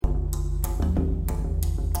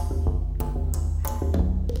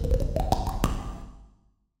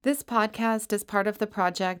This podcast is part of the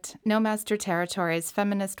project No Master Territories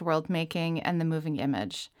Feminist Worldmaking and the Moving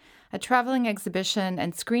Image, a traveling exhibition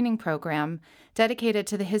and screening program dedicated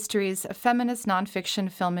to the histories of feminist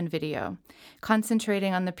nonfiction film and video,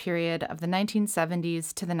 concentrating on the period of the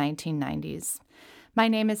 1970s to the 1990s. My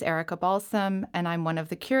name is Erica Balsam, and I'm one of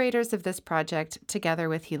the curators of this project together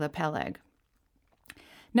with Hila Peleg.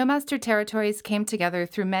 No Master Territories came together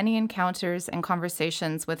through many encounters and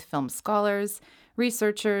conversations with film scholars,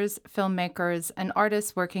 researchers, filmmakers, and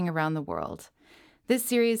artists working around the world. This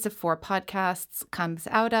series of 4 podcasts comes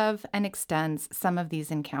out of and extends some of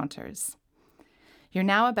these encounters. You're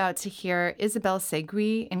now about to hear Isabelle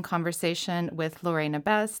Segui in conversation with Lorena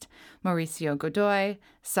Best, Mauricio Godoy,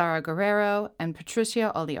 Sara Guerrero, and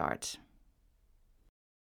Patricia Oliart.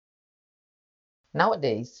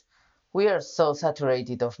 Nowadays, we are so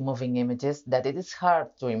saturated of moving images that it is hard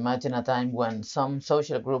to imagine a time when some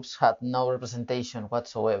social groups had no representation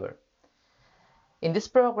whatsoever. In this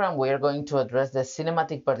program, we are going to address the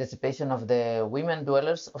cinematic participation of the women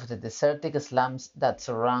dwellers of the desertic slums that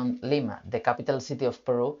surround Lima, the capital city of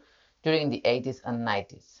Peru, during the 80s and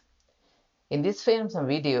 90s. In these films and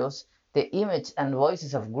videos, the image and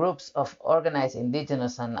voices of groups of organized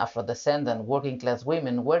indigenous and Afro-descendant working-class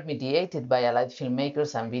women were mediated by allied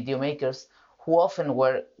filmmakers and videomakers who often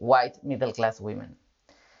were white middle-class women.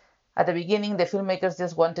 At the beginning, the filmmakers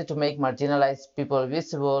just wanted to make marginalized people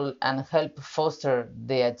visible and help foster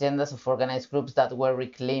the agendas of organized groups that were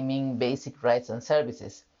reclaiming basic rights and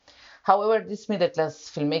services. However, these middle-class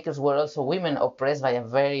filmmakers were also women oppressed by a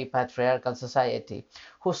very patriarchal society,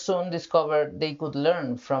 who soon discovered they could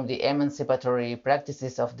learn from the emancipatory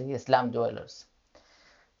practices of the slum dwellers.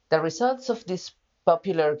 The results of these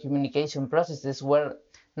popular communication processes were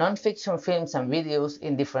non-fiction films and videos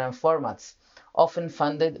in different formats, often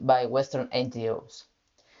funded by Western NGOs.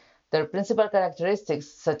 Their principal characteristics,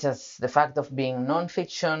 such as the fact of being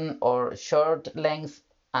non-fiction or short length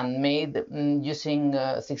and made using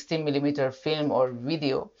 16mm film or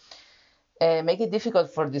video, make it difficult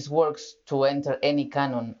for these works to enter any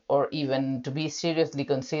canon or even to be seriously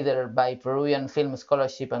considered by Peruvian film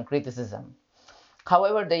scholarship and criticism.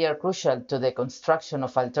 However, they are crucial to the construction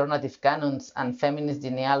of alternative canons and feminist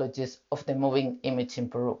genealogies of the moving image in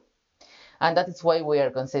Peru. And that is why we are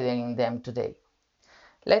considering them today.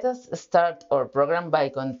 Let us start our program by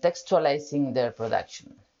contextualizing their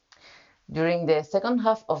production. During the second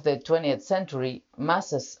half of the 20th century,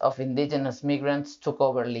 masses of indigenous migrants took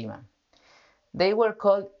over Lima. They were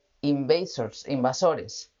called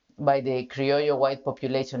invasores, by the Criollo white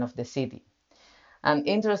population of the city. And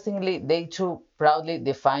interestingly, they too proudly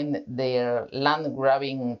defined their land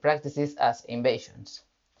grabbing practices as invasions.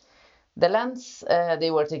 The lands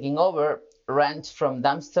they were taking over ranged from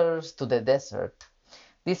dumpsters to the desert.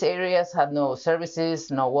 These areas had no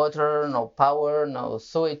services, no water, no power, no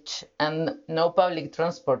sewage, and no public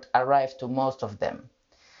transport arrived to most of them.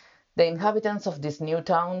 The inhabitants of these new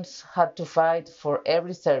towns had to fight for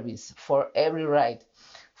every service, for every right,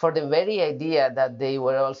 for the very idea that they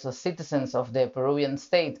were also citizens of the Peruvian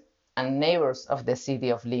state and neighbors of the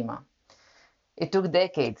city of Lima. It took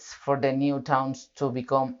decades for the new towns to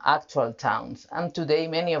become actual towns, and today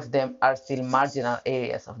many of them are still marginal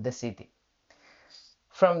areas of the city.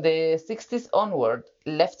 From the 60s onward,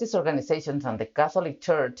 leftist organizations and the Catholic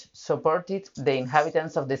Church supported the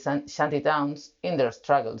inhabitants of the shanty towns in their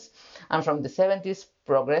struggles, and from the 70s,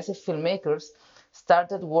 progressive filmmakers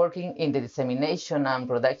started working in the dissemination and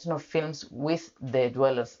production of films with the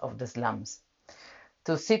dwellers of the slums.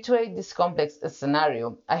 To situate this complex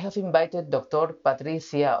scenario, I have invited Dr.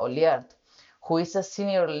 Patricia Oliart, who is a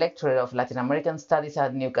senior lecturer of Latin American Studies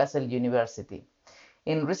at Newcastle University.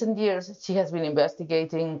 In recent years, she has been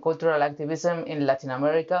investigating cultural activism in Latin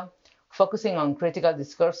America, focusing on critical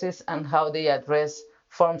discourses and how they address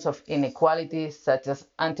forms of inequality such as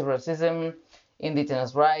anti-racism,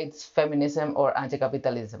 indigenous rights, feminism, or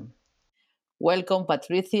anti-capitalism. Welcome,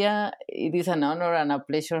 Patricia. It is an honor and a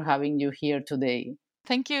pleasure having you here today.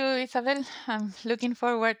 Thank you, Isabel. I'm looking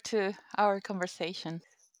forward to our conversation.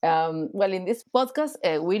 Well, in this podcast,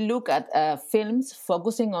 we look at films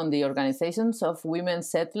focusing on the organizations of women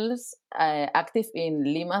settlers active in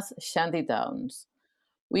Lima's shanty towns.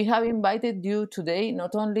 We have invited you today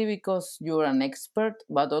not only because you're an expert,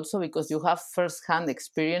 but also because you have first-hand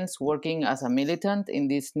experience working as a militant in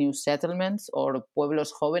these new settlements or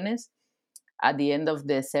pueblos jóvenes at the end of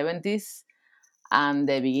the 70s and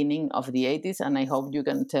the beginning of the 80s. And I hope you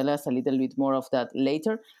can tell us a little bit more of that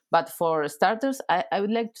later. But for starters, I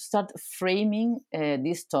would like to start framing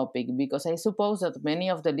this topic because I suppose that many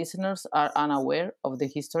of the listeners are unaware of the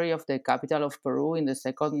history of the capital of Peru in the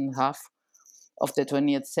second half of the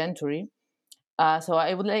 20th century. So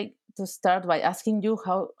I would like to start by asking you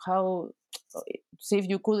how see if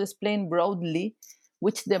you could explain broadly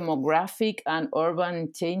which demographic and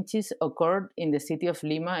urban changes occurred in the city of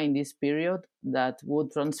Lima in this period that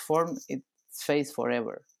would transform its face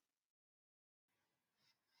forever.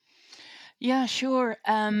 Yeah, sure.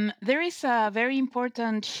 There is a very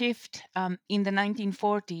important shift in the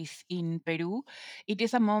 1940s in Peru. It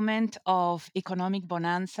is a moment of economic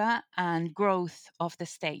bonanza and growth of the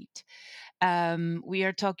state. We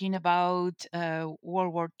are talking about World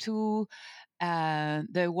War II,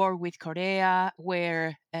 the war with Korea,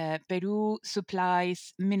 where Peru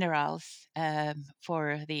supplies minerals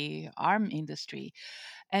for the arm industry.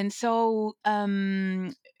 And so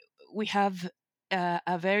we have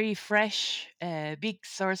a very fresh, big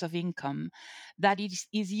source of income that is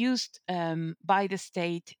used by the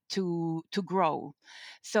state to grow.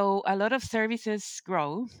 So a lot of services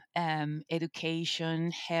grow,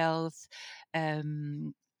 education, health,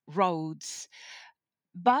 roads,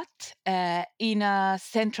 but in a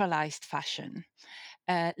centralized fashion.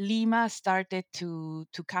 Lima started to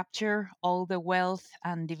capture all the wealth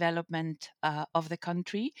and development of the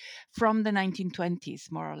country from the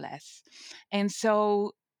 1920s, more or less. And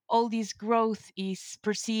so all this growth is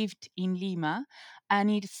perceived in Lima,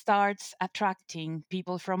 and it starts attracting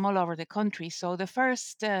people from all over the country. So the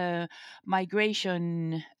first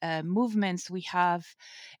migration movements we have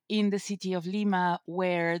in the city of Lima,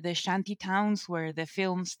 where the shanty towns, where the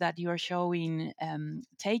films that you are showing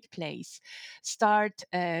take place, start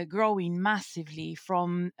growing massively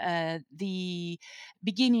from the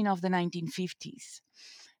beginning of the 1950s.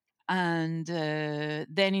 And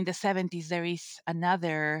then in the 70s, there is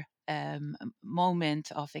another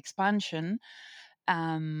moment of expansion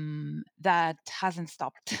that hasn't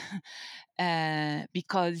stopped.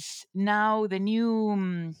 Because now the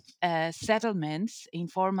new settlements,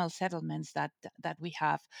 informal settlements that we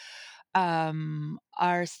have,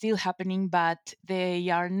 are still happening, but they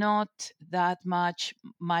are not that much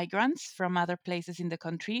migrants from other places in the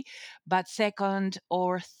country, but second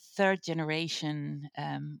or third generation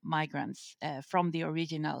migrants from the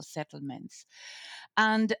original settlements.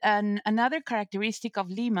 And another characteristic of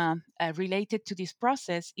Lima related to this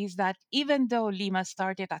process is that even though Lima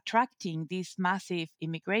started attracting this massive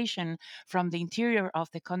immigration from the interior of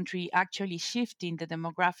the country, actually shifting the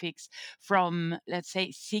demographics from, let's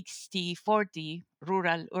say, 60-40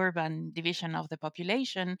 rural urban division of the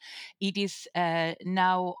population, it is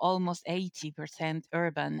now almost 80%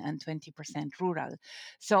 urban and 20% rural.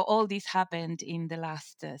 So all this happened in the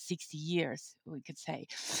last 60 years, we could say.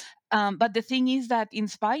 But the thing is that in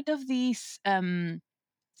spite of these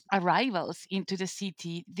arrivals into the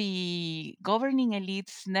city, the governing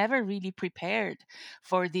elites never really prepared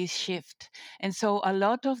for this shift. And so a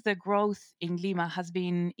lot of the growth in Lima has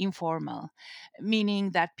been informal,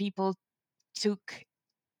 meaning that people took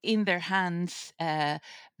in their hands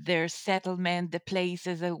their settlement, the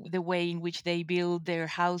places, the way in which they build their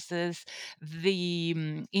houses,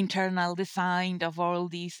 the internal design of all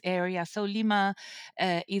these areas. So Lima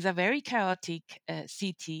is a very chaotic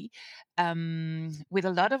city with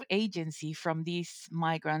a lot of agency from these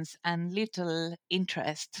migrants and little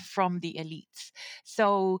interest from the elites.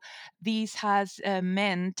 So this has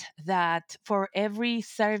meant that for every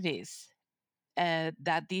service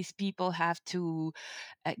that these people have to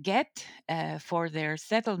get for their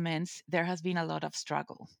settlements, there has been a lot of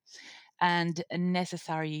struggle and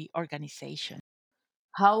necessary organization.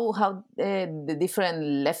 How the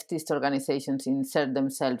different leftist organizations insert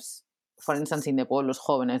themselves, for instance, in the Pueblos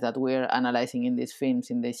Jóvenes that we're analyzing in these films,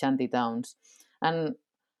 in the shanty towns, and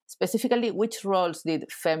specifically, which roles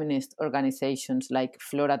did feminist organizations like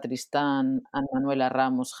Flora Tristan and Manuela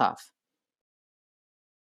Ramos have?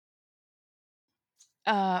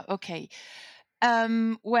 Okay.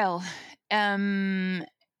 Well, um,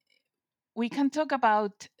 we can talk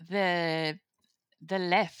about the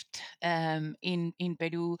left in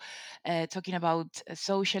Peru, talking about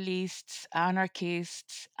socialists,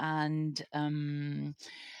 anarchists, and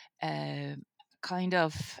uh, kind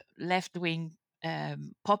of left wing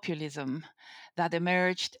populism that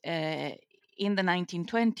emerged in the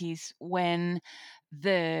 1920s when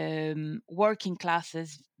the working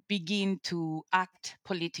classes begin to act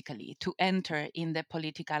politically, to enter in the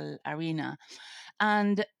political arena.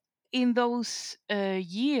 And in those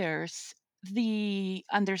years, the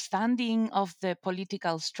understanding of the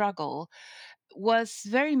political struggle was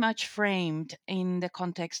very much framed in the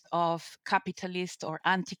context of capitalist or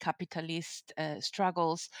anti-capitalist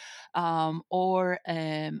struggles, or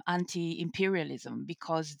anti-imperialism,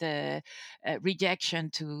 because the rejection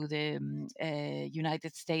to the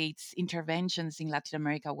United States interventions in Latin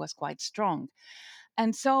America was quite strong.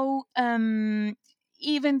 And so,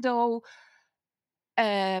 even though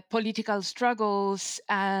political struggles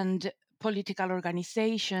and political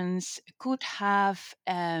organizations could have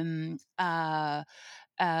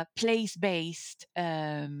place-based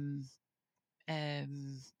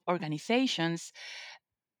organizations,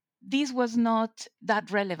 this was not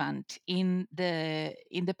that relevant in the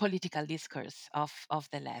political discourse of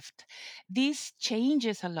the left. This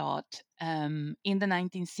changes a lot in the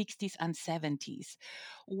 1960s and 70s,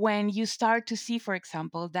 when you start to see, for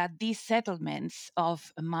example, that these settlements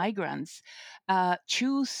of migrants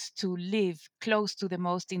choose to live close to the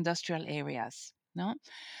most industrial areas, no?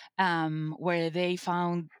 Where they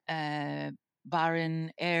found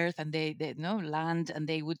barren earth, and they no land, and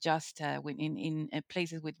they would just in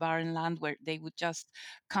places with barren land, where they would just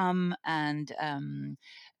come and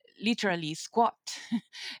literally squat,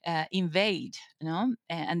 invade, you know,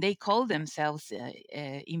 and they call themselves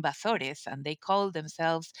invasores, and they call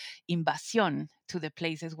themselves invasion to the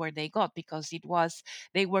places where they got, because it was,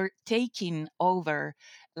 they were taking over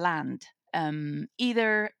land,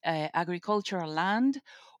 either agricultural land,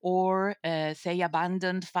 or say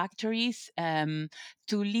abandoned factories, to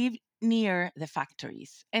live near the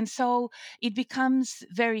factories. And so it becomes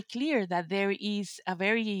very clear that there is a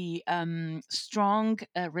very strong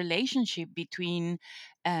relationship between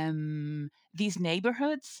these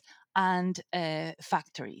neighborhoods and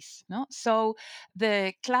factories. No? So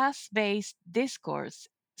the class based discourse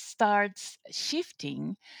starts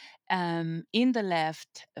shifting in the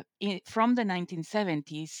left from the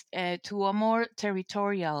 1970s to a more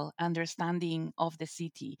territorial understanding of the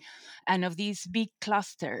city and of these big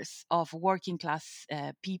clusters of working class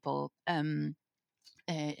people uh,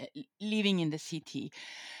 living in the city.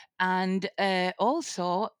 And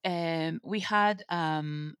also, we had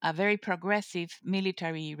a very progressive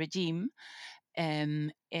military regime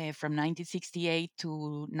from 1968 to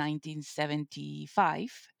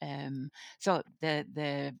 1975. So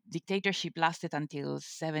the dictatorship lasted until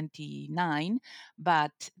 79,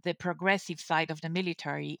 but the progressive side of the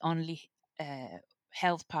military only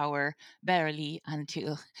held power barely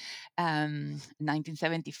until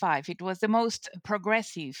 1975. It was the most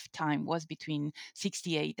progressive time, was between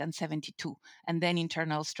 68 and 72, and then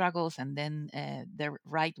internal struggles, and then the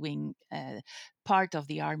right wing part of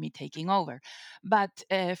the army taking over. But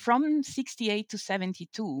from 68 to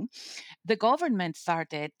 72, the government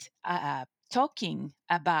started talking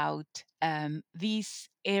about these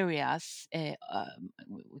areas,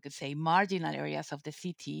 we could say marginal areas of the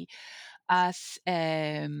city, as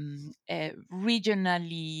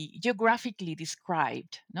regionally, geographically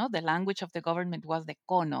described. No, the language of the government was the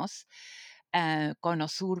conos, cono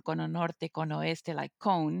sur, cono norte, cono este, like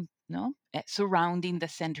cone, no, surrounding the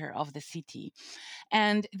center of the city.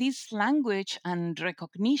 And this language and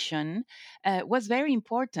recognition was very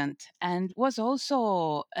important, and was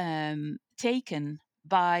also taken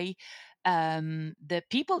by the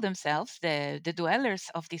people themselves, the dwellers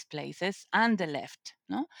of these places, and the left.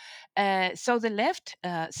 No? So the left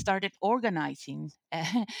started organizing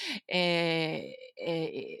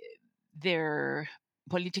their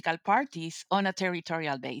political parties on a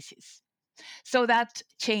territorial basis. So that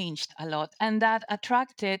changed a lot, and that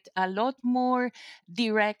attracted a lot more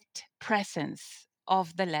direct presence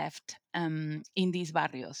of the left in these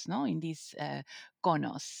barrios, no, in these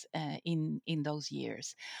conos in those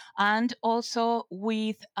years, and also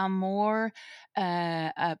with a more,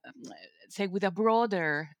 say, with a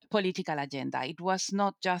broader political agenda. It was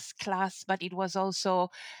not just class, but it was also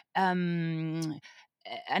um,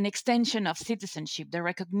 an extension of citizenship, the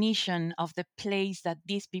recognition of the place that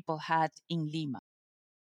these people had in Lima.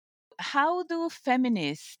 How do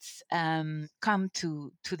feminists come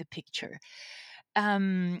to the picture?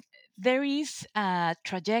 Um, there is a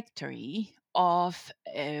trajectory of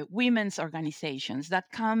women's organizations that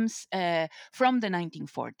comes from the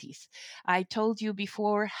 1940s. I told you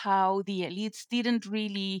before how the elites didn't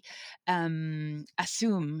really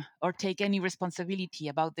assume or take any responsibility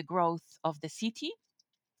about the growth of the city,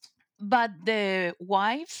 but the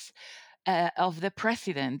wives of the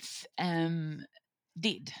presidents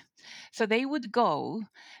did. So they would go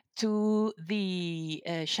to the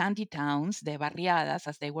shanty towns, the barriadas,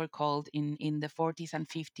 as they were called in the 40s and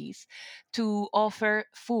 50s, to offer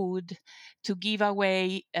food, to give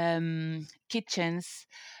away kitchens,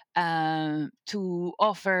 to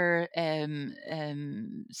offer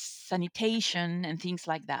sanitation and things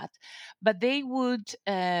like that. But they would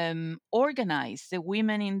organize the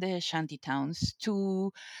women in the shanty towns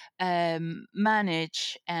to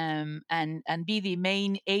manage and be the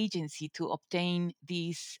main agency to obtain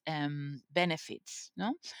these benefits.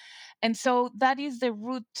 No? And so that is the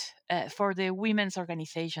root for the women's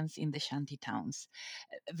organizations in the shanty towns,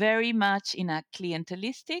 very much in a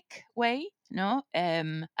clientelistic way, no,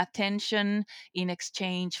 attention in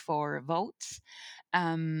exchange for votes.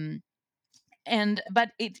 Um, and but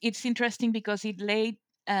it's interesting because it laid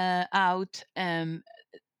out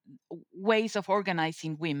ways of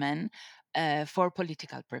organizing women for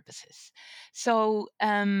political purposes. So,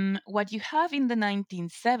 what you have in the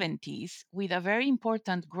 1970s, with a very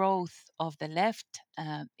important growth of the left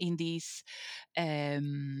in these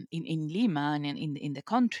in Lima and in the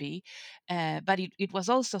country, but it was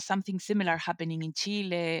also something similar happening in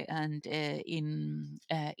Chile and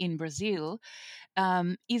in Brazil,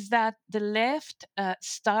 is that the left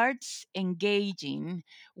starts engaging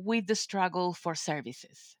with the struggle for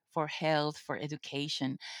services, for health, for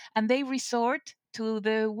education, and they resort to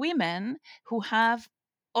the women who have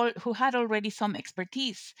or who had already some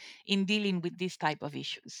expertise in dealing with this type of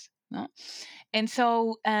issues. No? And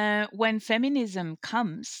so when feminism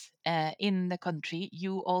comes in the country,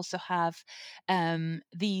 you also have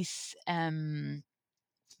these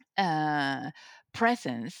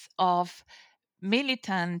presence of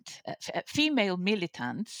female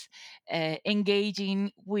militants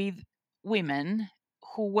engaging with women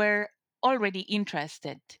who were already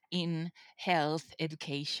interested in health,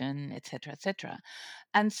 education, etc., etc.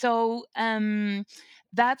 And so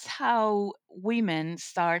that's how women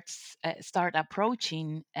start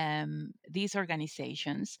approaching these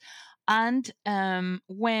organizations. And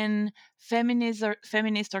when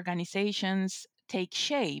feminist organizations take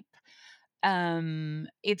shape,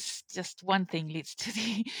 it's just one thing leads to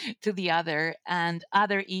the to the other, and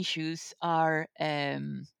other issues are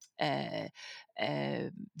uh,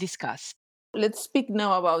 discussed. Let's speak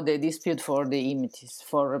now about the dispute for the images,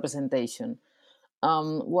 for representation.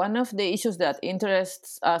 One of the issues that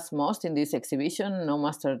interests us most in this exhibition, No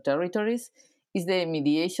Master Territories, is the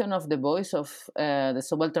mediation of the voice of the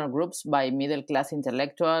subaltern groups by middle class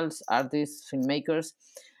intellectuals, artists, filmmakers.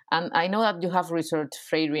 And I know that you have researched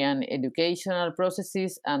Freirean educational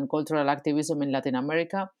processes and cultural activism in Latin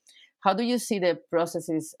America. How do you see the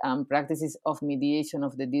processes and practices of mediation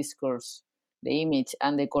of the discourse, the image,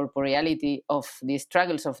 and the corporeality of the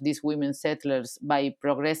struggles of these women settlers by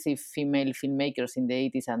progressive female filmmakers in the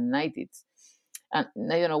 80s and 90s? And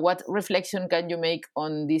I don't know, what reflection can you make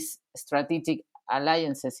on these strategic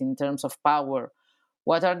alliances in terms of power?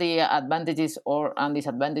 What are the advantages or and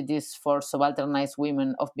disadvantages for subalternized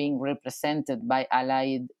women of being represented by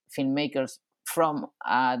allied filmmakers from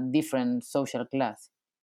a different social class?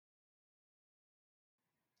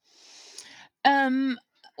 Um,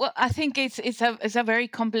 well, I think it's a very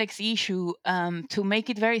complex issue. To make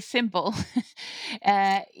it very simple,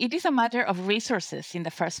 it is a matter of resources in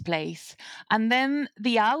the first place, and then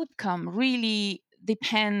the outcome really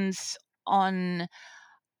depends on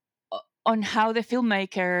on how the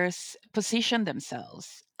filmmakers position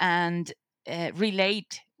themselves and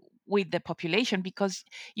relate with the population, because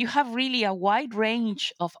you have really a wide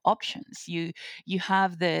range of options. You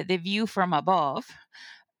have the view from above,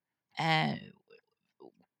 uh,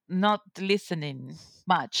 not listening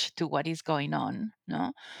much to what is going on,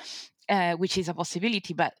 no, which is a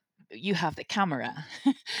possibility, but you have the camera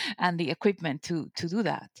and the equipment to do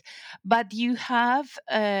that. But you have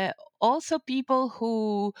also people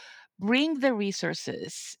who bring the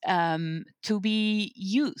resources to be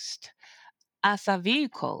used as a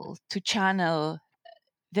vehicle to channel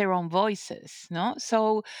their own voices, no.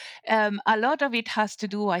 So a lot of it has to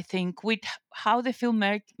do, I think, with how the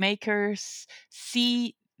filmmakers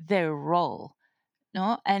see their role,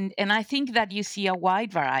 no. And I think that you see a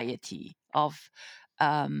wide variety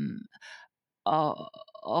um, uh,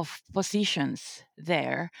 of positions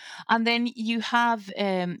there. And then you have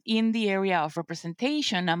in the area of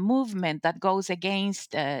representation a movement that goes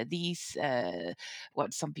against these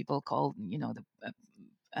what some people call, the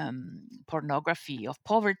pornography of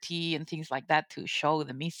poverty and things like that, to show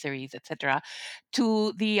the miseries, etc.,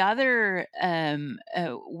 to the other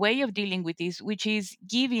way of dealing with this, which is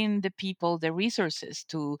giving the people the resources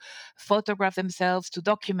to photograph themselves, to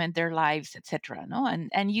document their lives, etc. No,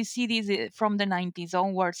 and you see this from the 90s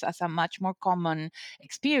onwards as a much more common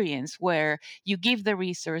experience, where you give the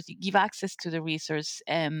resource, you give access to the resource,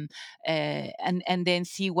 and then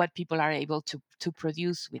see what people are able to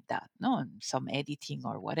produce with that, no, some editing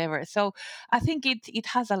or whatever. So I think it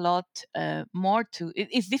has a lot more to.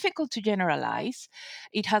 It's difficult to generalize.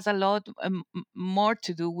 It has a lot more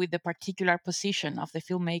to do with the particular position of the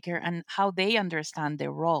filmmaker and how they understand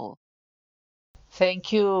their role.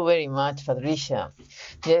 Thank you very much, Patricia.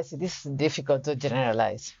 Yes, it is difficult to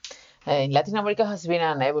generalize. In Latin America has been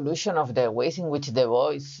an evolution of the ways in which the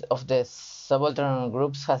voice of the subaltern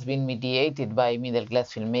groups has been mediated by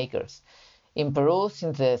middle-class filmmakers. In Peru,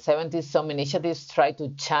 since the 70s, some initiatives try to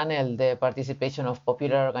channel the participation of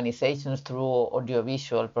popular organizations through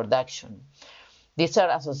audiovisual production. These are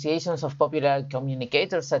associations of popular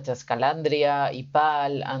communicators such as Calandria,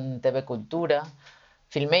 IPAL, and TV Cultura,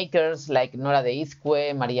 filmmakers like Nora de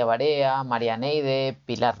Izcue, María Barea, María Neide,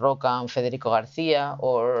 Pilar Roca, and Federico Garcia,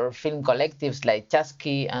 or film collectives like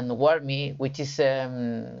Chasqui and Warmi, which is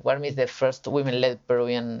Warmi is the first women-led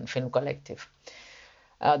Peruvian film collective.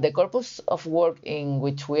 The corpus of work in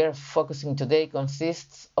which we are focusing today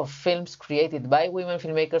consists of films created by women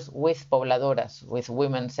filmmakers with pobladoras, with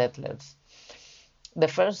women settlers. The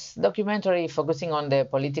first documentary focusing on the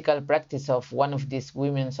political practice of one of these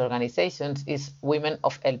women's organizations is Women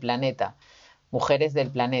of El Planeta, Mujeres del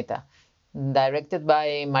Planeta, directed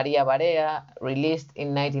by María Barea, released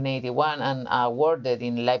in 1981 and awarded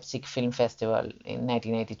in Leipzig Film Festival in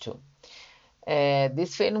 1982.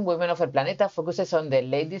 This film, Women of El Planeta, focuses on the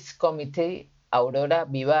ladies' committee Aurora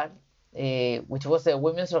Vivar, which was a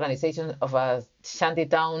women's organization of a shanty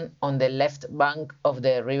town on the left bank of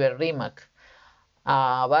the river Rímac,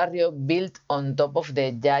 a barrio built on top of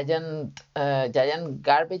the giant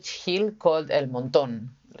garbage hill called El Montón,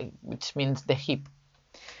 which means the heap.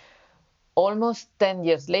 Almost 10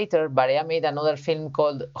 years later, Barea made another film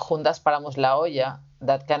called Juntas Paramos la Olla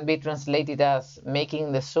that can be translated as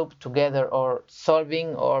making the soup together or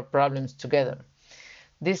solving our problems together.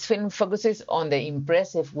 This film focuses on the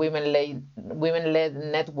impressive women-led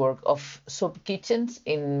network of soup kitchens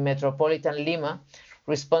in metropolitan Lima,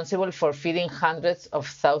 responsible for feeding hundreds of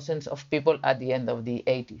thousands of people at the end of the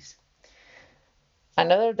 80s.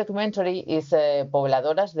 Another documentary is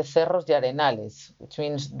Pobladoras de Cerros y Arenales, which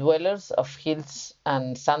means dwellers of hills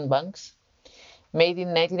and sandbanks, made in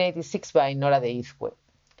 1986 by Nora de Izcue.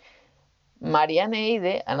 María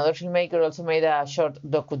Neide, another filmmaker, also made a short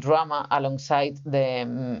docudrama alongside the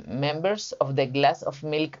members of the Glass of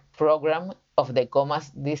Milk program of the Comas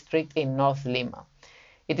district in North Lima.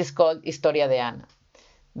 It is called Historia de Ana.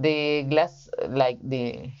 The Glass, like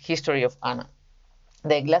the history of Ana.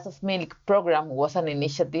 The Glass of Milk program was an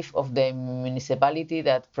initiative of the municipality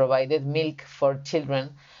that provided milk for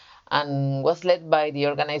children and was led by the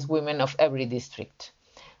organized women of every district.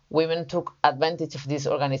 Women took advantage of this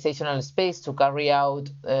organizational space to carry out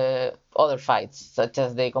other fights, such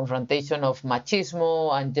as the confrontation of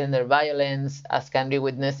machismo and gender violence, as can be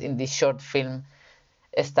witnessed in this short film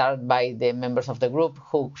starred by the members of the group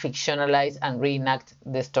who fictionalize and reenact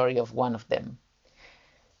the story of one of them.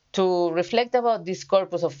 To reflect about this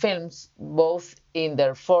corpus of films, both in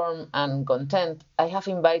their form and content, I have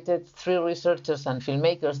invited 3 researchers and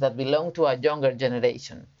filmmakers that belong to a younger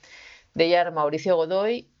generation. They are Mauricio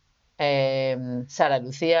Godoy, Sara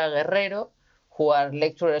Lucía Guerrero, who are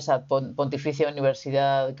lecturers at Pontificia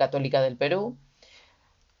Universidad Católica del Perú,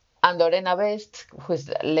 and Lorena Best, who is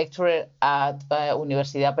a lecturer at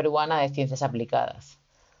Universidad Peruana de Ciencias Aplicadas.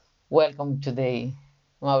 Welcome today,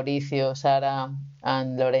 Mauricio, Sara,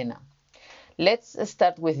 and Lorena. Let's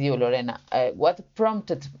start with you, Lorena. What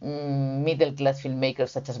prompted middle-class filmmakers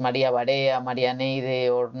such as María Barea, María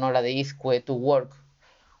Neide, or Nora de Izcue to work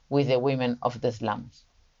with the women of the slums?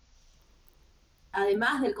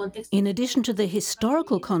 In addition to the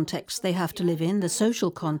historical context they have to live in, the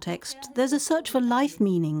social context, there's a search for life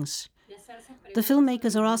meanings. The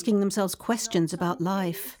filmmakers are asking themselves questions about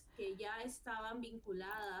life.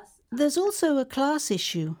 There's also a class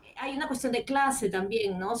issue.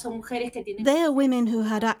 They are women who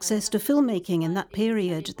had access to filmmaking in that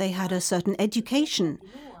period. They had a certain education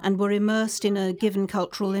and were immersed in a given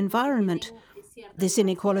cultural environment. This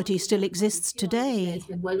inequality still exists today.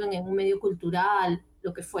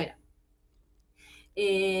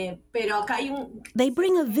 They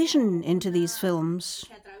bring a vision into these films,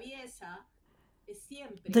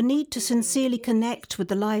 the need to sincerely connect with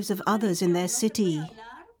the lives of others in their city.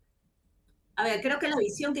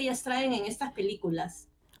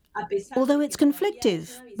 Although it's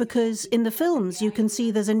conflictive, because in the films you can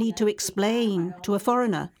see there's a need to explain to a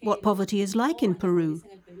foreigner what poverty is like in Peru.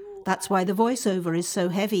 That's why the voiceover is so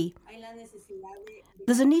heavy.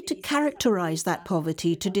 There's a need to characterize that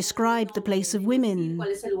poverty, to describe the place of women.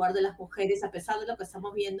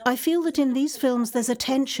 I feel that in these films there's a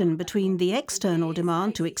tension between the external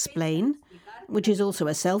demand to explain, which is also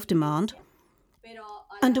a self-demand,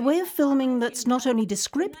 and a way of filming that's not only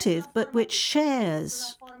descriptive, but which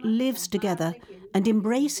shares, lives together, and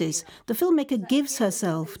embraces. The filmmaker gives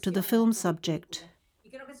herself to the film subject.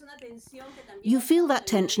 You feel that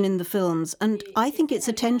tension in the films, and I think it's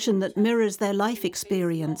a tension that mirrors their life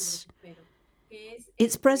experience.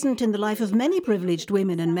 It's present in the life of many privileged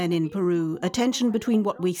women and men in Peru, a tension between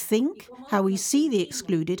what we think, how we see the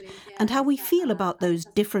excluded, and how we feel about those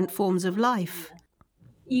different forms of life.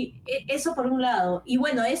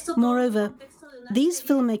 Moreover, these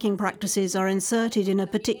filmmaking practices are inserted in a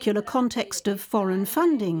particular context of foreign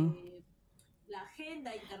funding.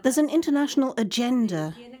 There's an international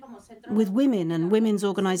agenda with women and women's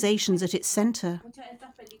organizations at its center.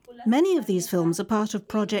 Many of these films are part of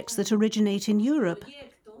projects that originate in Europe,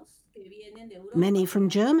 many from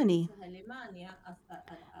Germany.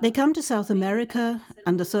 They come to South America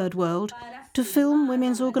and the Third World to film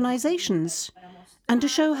women's organizations and to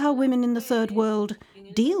show how women in the Third World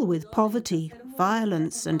deal with poverty,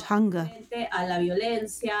 violence, and hunger.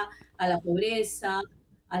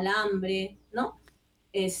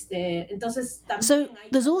 So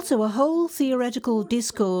there's also a whole theoretical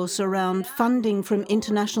discourse around funding from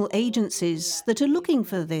international agencies that are looking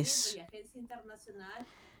for this.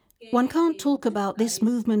 One can't talk about this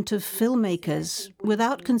movement of filmmakers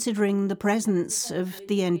without considering the presence of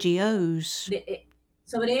the NGOs.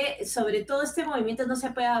 Sobre todo este movimiento no se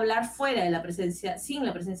puede hablar fuera de la presencia, sin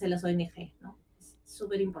la presencia de las ONG, ¿no? Es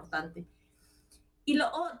súper importante.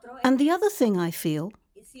 And the other thing I feel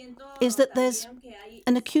is that there's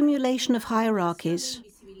an accumulation of hierarchies,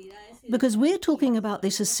 because we're talking about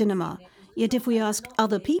this as cinema, yet if we ask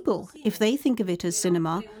other people if they think of it as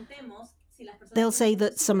cinema, they'll say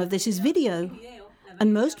that some of this is video,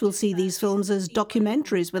 and most will see these films as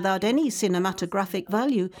documentaries without any cinematographic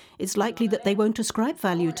value. It's likely that they won't ascribe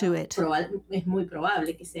value to it. Es muy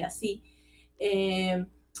probable que sea así.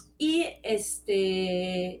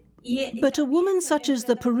 But a woman such as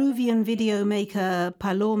the Peruvian video maker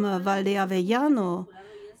Paloma Valdeavellano,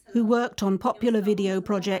 who worked on popular video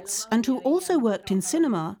projects and who also worked in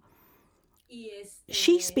cinema,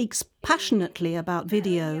 she speaks passionately about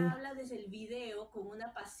video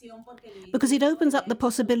because it opens up the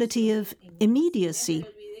possibility of immediacy,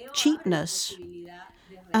 cheapness,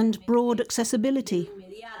 and broad accessibility.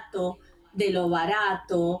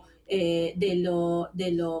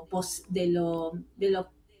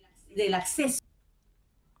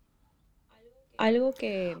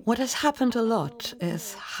 What has happened a lot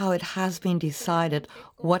is how it has been decided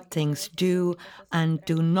what things do and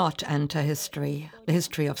do not enter history, the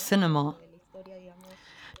history of cinema.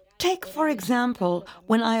 Take, for example,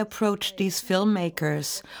 when I approached these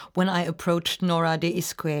filmmakers, when I approached Nora de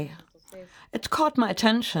Isque. It caught my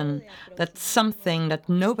attention that something that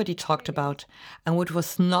nobody talked about and which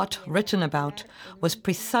was not written about was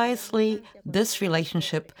precisely this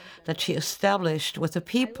relationship that she established with the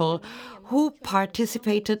people who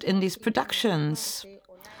participated in these productions.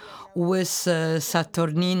 With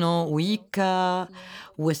Saturnino Uica,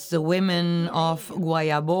 with the women of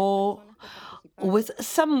Guayabo, with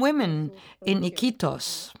some women in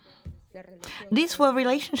Iquitos. These were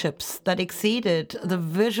relationships that exceeded the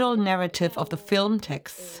visual narrative of the film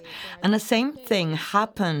texts, and the same thing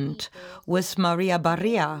happened with Maria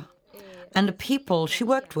Barria and the people she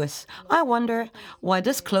worked with. I wonder why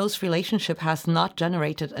this close relationship has not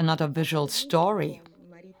generated another visual story.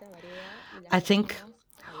 I think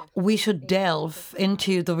we should delve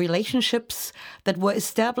into the relationships that were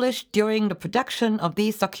established during the production of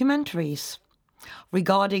these documentaries.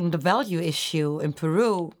 Regarding the value issue in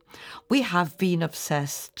Peru, we have been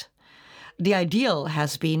obsessed. The ideal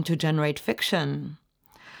has been to generate fiction.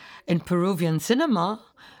 In Peruvian cinema,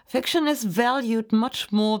 fiction is valued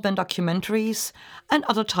much more than documentaries and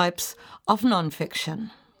other types of non-fiction.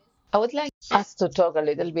 I would like us to talk a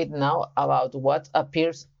little bit now about what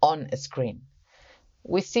appears on screen.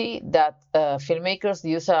 We see that filmmakers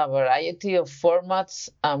use a variety of formats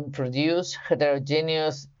and produce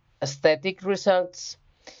heterogeneous aesthetic results.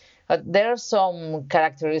 There are some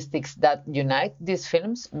characteristics that unite these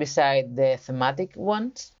films beside the thematic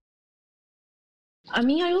ones. I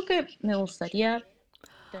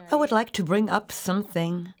would like to bring up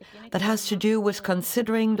something that has to do with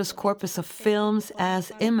considering this corpus of films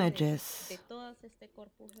as images.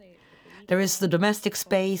 There is the domestic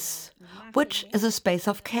space, which is a space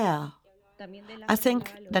of care. I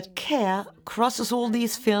think that care crosses all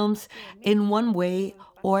these films in one way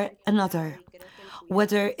or another.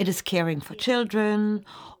 whether it is caring for children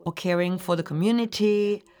or caring for the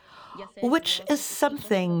community, which is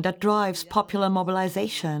something that drives popular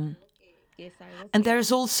mobilization. And there is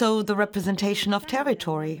also the representation of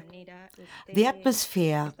territory, the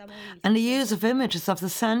atmosphere, and the use of images of the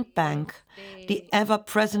sandbank, the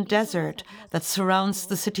ever-present desert that surrounds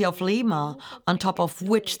the city of Lima, on top of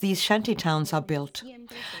which these shantytowns are built.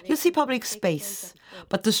 You see public space,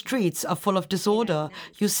 but the streets are full of disorder.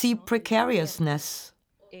 You see precariousness.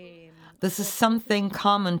 This is something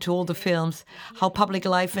common to all the films, how public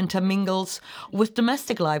life intermingles with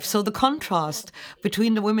domestic life. So the contrast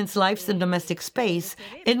between the women's lives in domestic space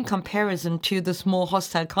in comparison to this more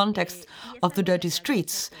hostile context of the dirty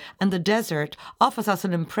streets and the desert offers us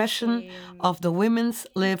an impression of the women's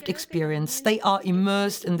lived experience. They are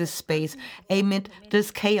immersed in this space amid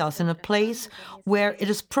this chaos in a place where it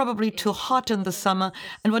is probably too hot in the summer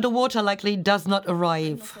and where the water likely does not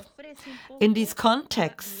arrive. In these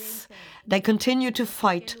contexts, they continue to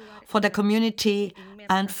fight for their community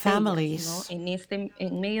and families. En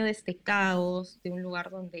medio de este caos, de un lugar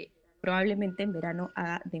donde probablemente en verano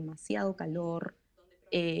haga demasiado calor,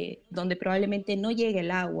 donde probablemente no llegue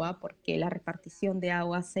el agua porque la repartición de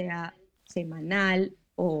agua sea semanal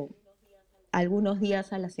o algunos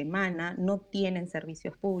días a la semana, no tienen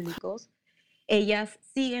servicios públicos, ellas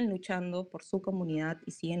siguen luchando por su comunidad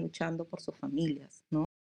y siguen luchando por sus familias, ¿no?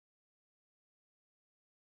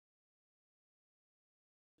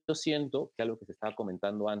 I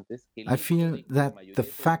feel that the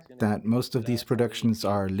fact that most of these productions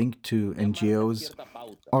are linked to NGOs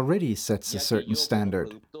already sets a certain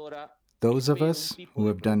standard. Those of us who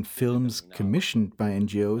have done films commissioned by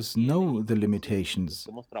NGOs know the limitations.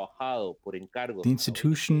 The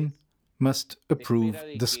institution must approve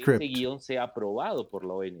the script.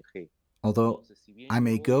 Although I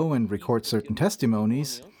may go and record certain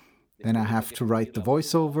testimonies, then I have to write the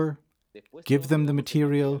voiceover, give them the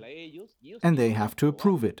material, and they have to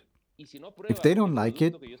approve it. If they don't like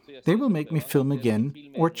it, they will make me film again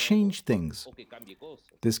or change things.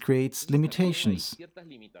 This creates limitations,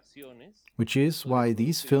 which is why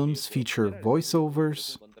these films feature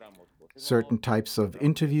voiceovers, certain types of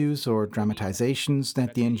interviews or dramatizations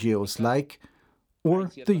that the NGOs like,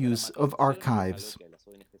 or the use of archives.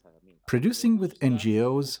 Producing with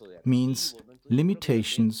NGOs means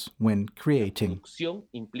limitations when creating.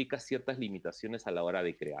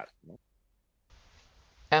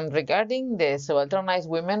 And regarding the subalternized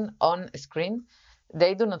women on screen,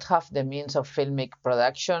 they do not have the means of filmic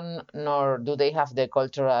production, nor do they have the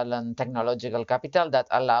cultural and technological capital that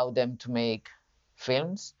allow them to make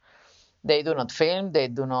films. They do not film, they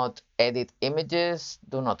do not edit images,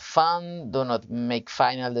 do not fund, do not make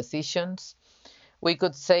final decisions. We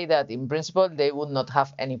could say that in principle they would not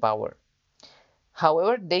have any power.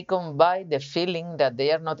 However, they convey the feeling that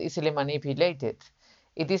they are not easily manipulated.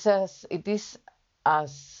 It is as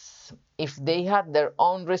if they had their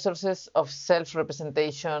own resources of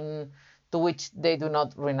self-representation to which they do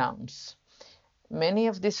not renounce. Many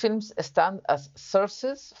of these films stand as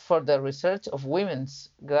sources for the research of women's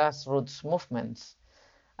grassroots movements.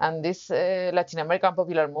 And these Latin American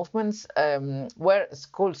popular movements were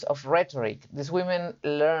schools of rhetoric. These women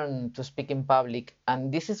learn to speak in public,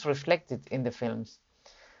 and this is reflected in the films.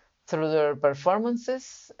 Through their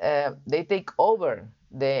performances, they take over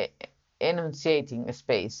the enunciating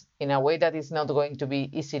space in a way that is not going to be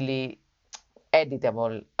easily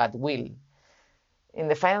editable at will. In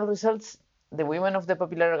the final results, the women of the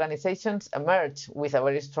popular organizations emerge with a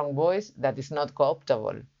very strong voice that is not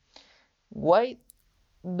co-optable. Why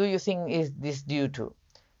do you think is this due to?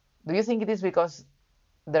 Do you think it is because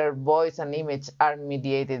their voice and image are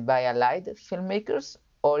mediated by allied filmmakers,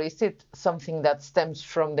 or is it something that stems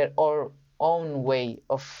from their own way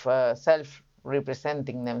of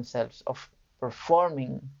self-representing themselves, of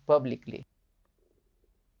performing publicly?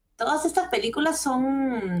 Todas estas películas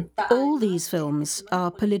son... All these films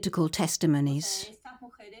are political testimonies.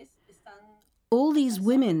 All these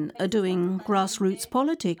women are doing grassroots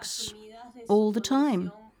politics all the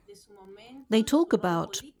time. They talk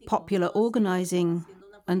about popular organizing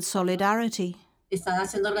and solidarity. Están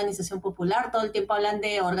haciendo organización popular, todo el tiempo hablan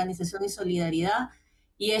de organización y solidaridad.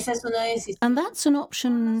 Y esa es una decisión. And that's an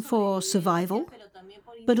option for survival,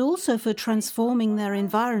 but also for transforming their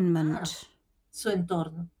environment. Su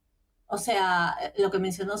entorno. O sea, lo que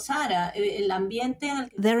mencionó Sara, el ambiente en el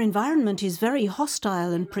que... Their environment is very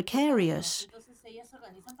hostile and precarious.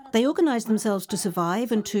 They organize themselves to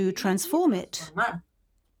survive and to transform it.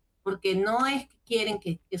 Porque no es que quieren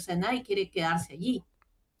que, o sea, nadie quiere quedarse allí.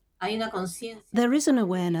 Hay una conciencia. There is an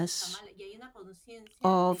awareness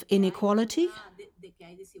of inequality,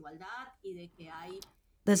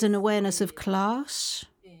 There's an awareness of class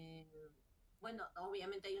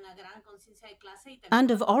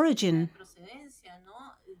and of origin.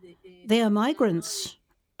 They are migrants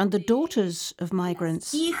and the daughters of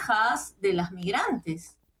migrants.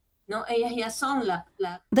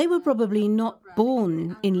 They were probably not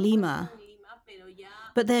born in Lima,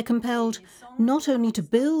 but they're compelled not only to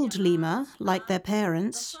build Lima like their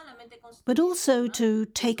parents, but also to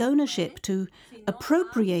take ownership, to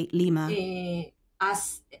appropriate Lima.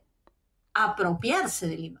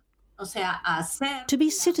 To be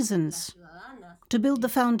citizens, to build the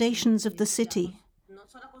foundations of the city,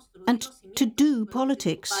 and to do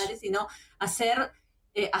politics.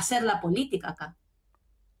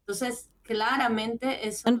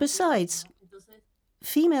 And besides,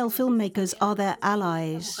 female filmmakers are their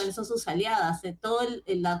allies.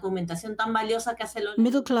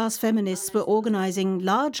 Middle-class feminists were organizing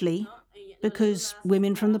largely because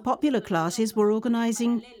women from the popular classes were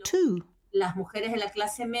organizing too.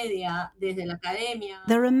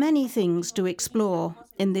 There are many things to explore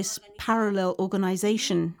in this parallel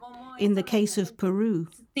organization in the case of Peru.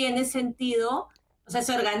 The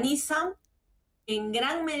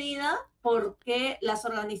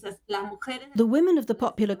women of the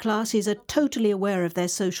popular classes are totally aware of their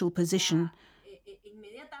social position,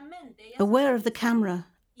 aware of the camera,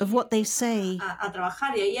 of what they say, of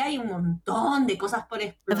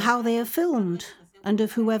how they are filmed, and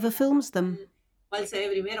of whoever films them.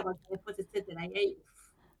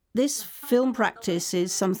 This film practice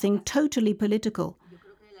is something totally political,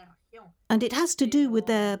 and it has to do with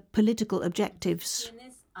their political objectives.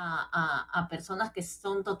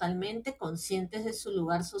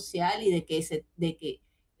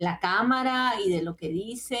 La cámara y de lo que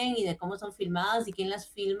dicen y de cómo son filmadas y quién las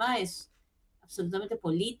filma es absolutamente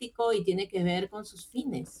político y tiene que ver con sus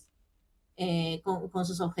fines, con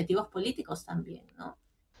sus objetivos políticos también, ¿no?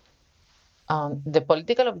 The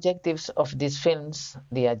political objectives of these films,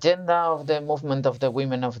 the agenda of the movement of the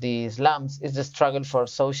women of the slums, is the struggle for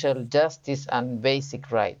social justice and basic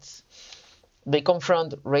rights. They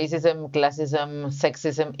confront racism, classism,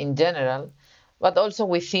 sexism in general, but also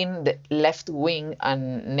within the left-wing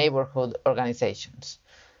and neighborhood organizations.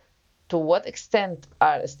 To what extent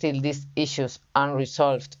are still these issues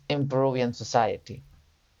unresolved in Peruvian society?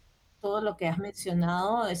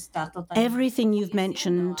 Everything you've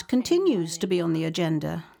mentioned continues to be on the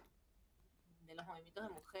agenda.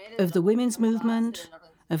 Of the women's movement,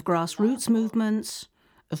 of grassroots movements,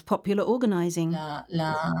 of popular organizing. The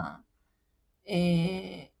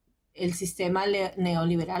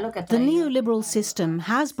neoliberal system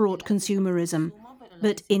has brought consumerism,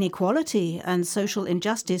 but inequality and social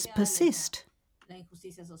injustice persist.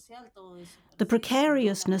 The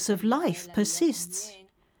precariousness of life persists.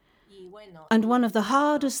 And one of the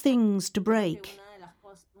hardest things to break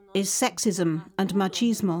is sexism and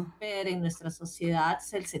machismo.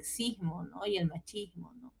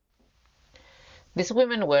 These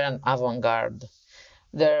women were an avant-garde.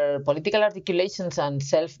 Their political articulations and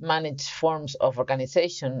self-managed forms of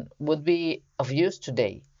organization would be of use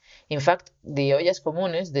today. In fact, the ollas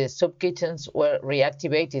comunes, the soup kitchens, were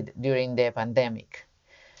reactivated during the pandemic.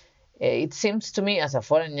 It seems to me, as a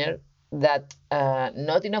foreigner, that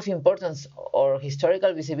not enough importance or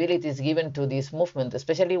historical visibility is given to this movement,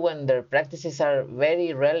 especially when their practices are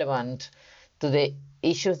very relevant to the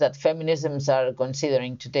issues that feminisms are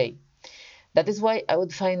considering today. That is why I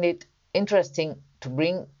would find it interesting to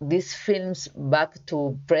bring these films back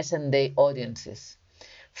to present-day audiences.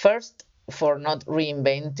 First, for not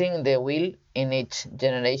reinventing the wheel in each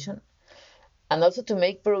generation, and also to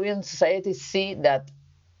make Peruvian society see that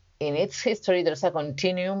in its history there's a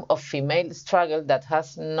continuum of female struggle that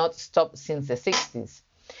has not stopped since the 60s,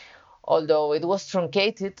 although it was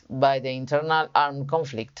truncated by the internal armed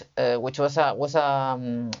conflict, which was a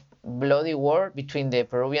bloody war between the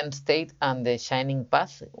Peruvian state and the Shining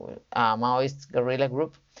Path, a Maoist guerrilla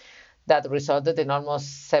group that resulted in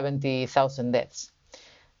almost 70,000 deaths.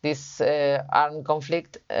 This armed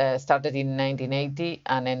conflict started in 1980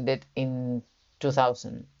 and ended in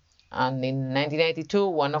 2000. And in 1982,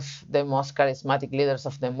 one of the most charismatic leaders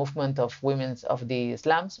of the movement of women of the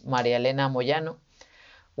slums, Maria Elena Moyano,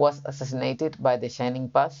 was assassinated by the Shining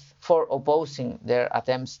Path for opposing their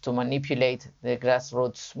attempts to manipulate the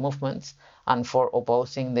grassroots movements and for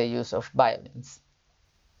opposing the use of violence.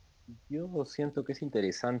 Yo siento que es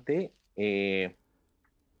interesante que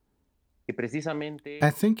precisamente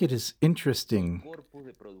I think it is interesting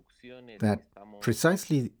that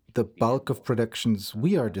precisely the bulk of productions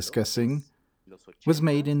we are discussing was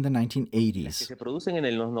made in the 1980s.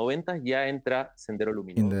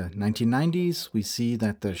 In the 1990s, we see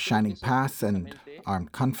that The Shining Path and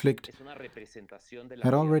Armed Conflict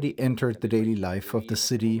had already entered the daily life of the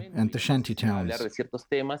city and the shantytowns.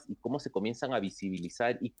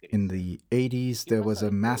 In the 80s, there was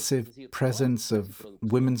a massive presence of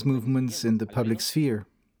women's movements in the public sphere.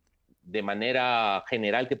 There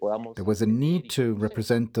was a need to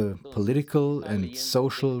represent the political and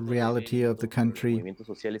social reality of the country,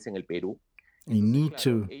 a need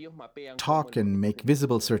to talk and make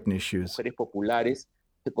visible certain issues. But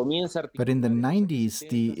in the 90s,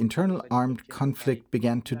 the internal armed conflict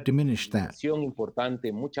began to diminish that.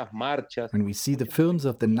 When we see the films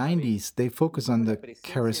of the 90s, they focus on the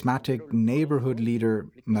charismatic neighborhood leader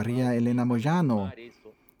Maria Elena Moyano,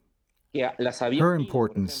 her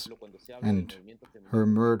importance, and her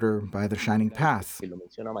murder by the Shining Path.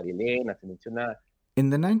 In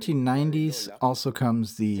the 1990s also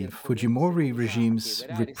comes the Fujimori regime's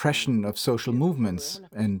repression of social movements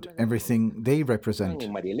and everything they represent.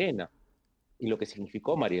 The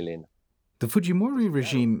Fujimori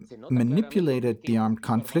regime manipulated the armed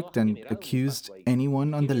conflict and accused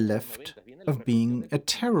anyone on the left of being a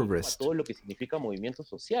terrorist.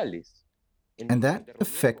 And that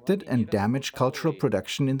affected and damaged cultural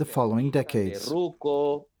production in the following decades.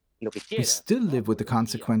 We still live with the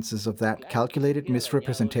consequences of that calculated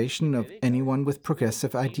misrepresentation of anyone with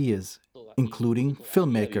progressive ideas, including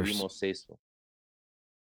filmmakers.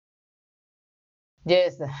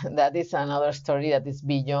 Yes, that is another story that is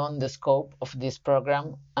beyond the scope of this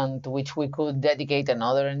program and to which we could dedicate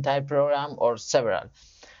another entire program or several.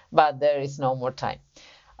 But there is no more time.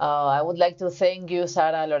 I would like to thank you,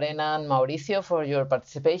 Sara, Lorena, and Mauricio, for your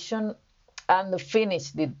participation and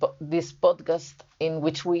finish this podcast in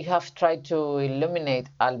which we have tried to illuminate,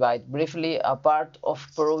 albeit briefly, a part of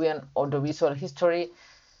Peruvian audiovisual history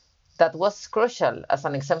that was crucial as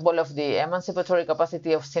an example of the emancipatory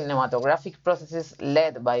capacity of cinematographic processes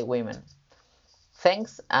led by women.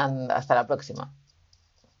 Thanks, and hasta la próxima.